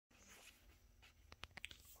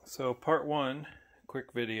So part one,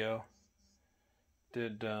 quick video,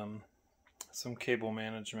 did some cable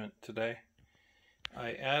management today.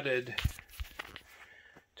 I added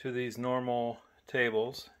to these normal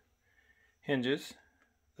tables hinges,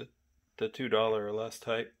 the $2 or less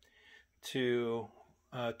type, to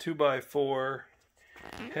 2x4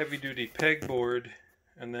 heavy duty pegboard,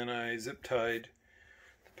 and then I zip tied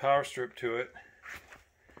the power strip to it.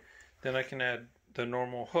 Then I can add the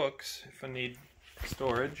normal hooks if I need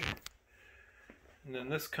storage. And then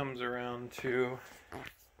this comes around to,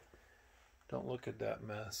 don't look at that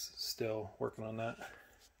mess, still working on that.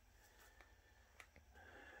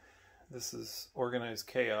 This is organized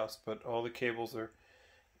chaos, but all the cables are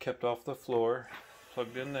kept off the floor,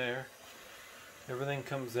 plugged in there. Everything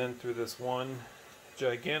comes in through this one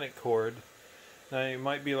gigantic cord. Now you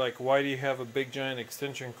might be like, why do you have a big giant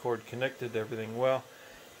extension cord connected to everything? Well,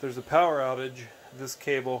 if there's a power outage, this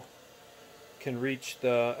cable can reach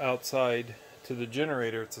the outside to the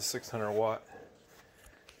generator. It's a 600 watt.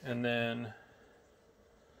 And then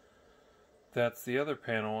that's the other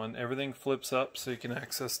panel, and everything flips up so you can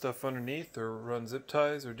access stuff underneath or run zip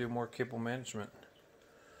ties or do more cable management.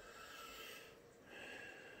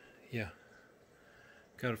 Yeah,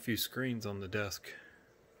 got a few screens on the desk.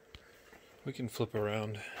 We can flip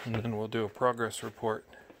around and then we'll do a progress report.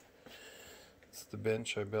 It's the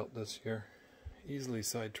bench I built this year. Easily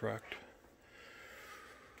sidetracked.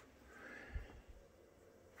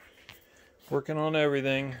 Working on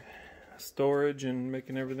everything, storage and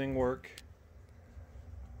making everything work.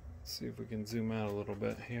 Let's see if we can zoom out a little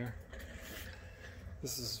bit here.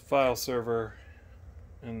 This is file server,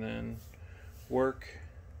 and then work,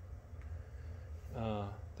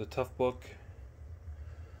 the Toughbook,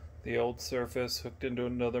 the old Surface hooked into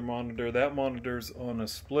another monitor. That monitor's on a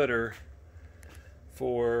splitter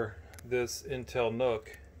for this Intel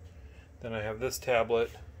NUC. Then I have this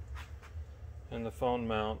tablet and the phone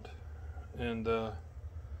mount and the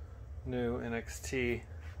new NXT,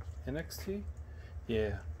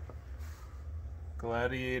 yeah,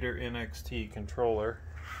 Gladiator NXT controller.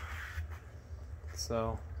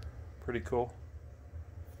 So pretty cool,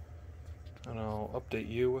 and I'll update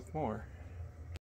you with more.